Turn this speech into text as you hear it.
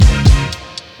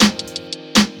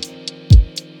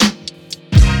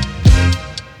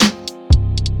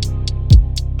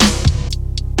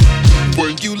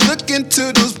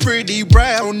pretty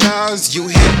brown eyes, you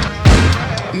hit,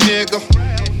 nigga.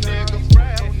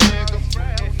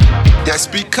 That's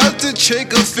because the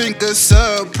trigger finger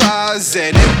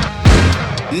surprising it,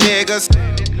 niggas.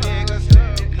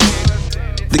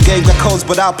 The game got codes,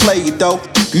 but I'll play it though.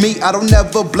 Me, I don't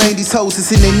never blame these hoes,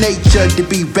 it's in their nature to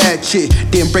be ratchet.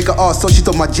 Didn't break her off, so she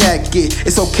stole my jacket.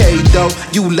 It's okay though,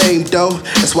 you lame though.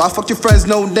 That's why I fuck your friends,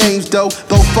 no names though.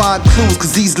 Don't find clues,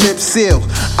 cause these lips seal.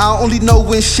 I only know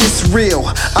when shit's real.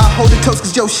 I hold it close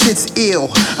cause your shit's ill.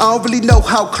 I don't really know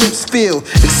how clips feel,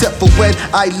 except for when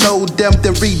I load them,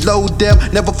 then reload them.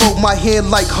 Never fold my hand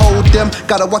like hold them.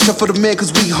 Gotta watch out for the man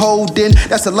cause we holdin'.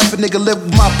 That's the life a nigga live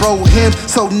with my bro him.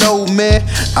 So no man,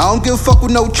 I don't give a fuck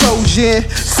with no Trojan.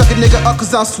 Suck a nigga up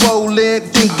cause I'm swollen.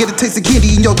 Then get a taste of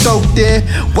candy in your throat then.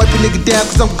 Wipe a nigga down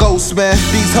cause I'm ghost, man.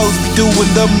 These hoes be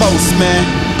doing the most, man.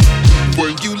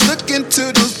 When you look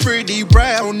into those pretty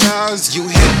brown eyes, you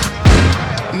hit,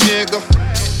 nigga.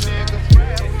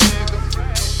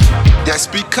 That's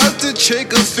because the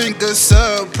trigger finger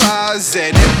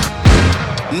surprising it,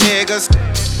 niggas.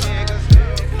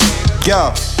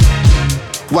 Yo,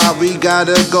 why we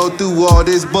gotta go through all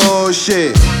this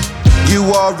bullshit? You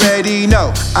already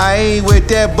know, I ain't with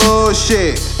that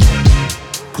bullshit.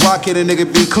 Why can't a nigga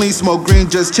be clean, smoke green,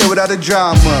 just chill without a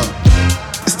drama?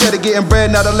 Instead of getting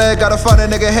bread, not a leg, gotta find a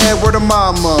nigga head word of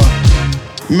mama.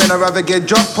 Man, I'd rather get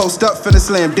drunk, post up, finna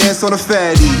slam, dance on a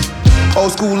fatty.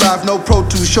 Old school life, no Pro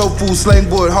Tools, show food, slang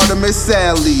wood, hard to miss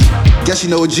Sally. Guess you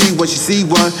know a G when she see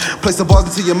one. Place the balls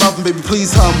into your mouth and baby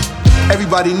please hum.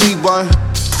 Everybody need one.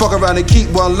 Fuck around and keep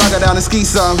one, lock her down and ski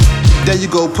some. There you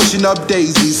go, pushing up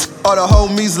daisies. All the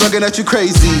homies looking at you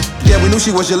crazy. Yeah, we knew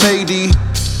she was your lady,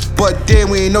 but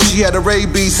damn, we ain't know she had the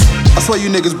rabies. I swear you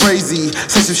niggas brazy.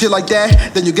 Say some shit like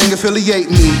that, then you gang affiliate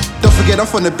me. Don't forget I'm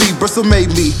from the beat, Bristol made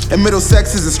me. And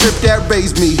Middlesex is a strip that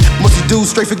raised me. Mostly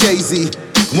dudes straight for gazy.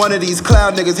 One of these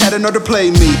clown niggas had another play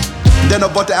me. Then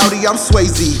I bought the Audi, I'm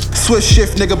Swayze. Swift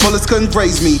shift, nigga, bullets couldn't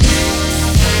graze me.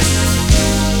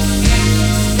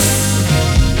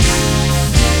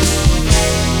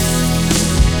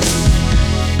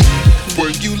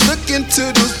 When you look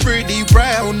into those pretty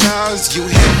brown eyes, you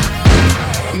hit,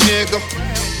 nigga.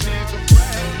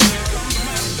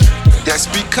 That's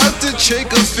because the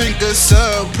trigger finger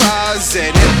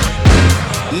surprising it,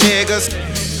 niggas.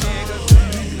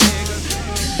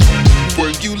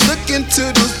 When you look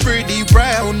into those pretty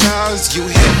brown eyes, you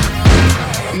hit,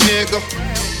 nigga.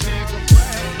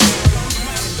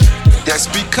 That's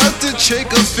because the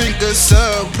trigger finger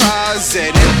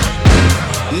surprising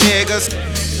it, niggas.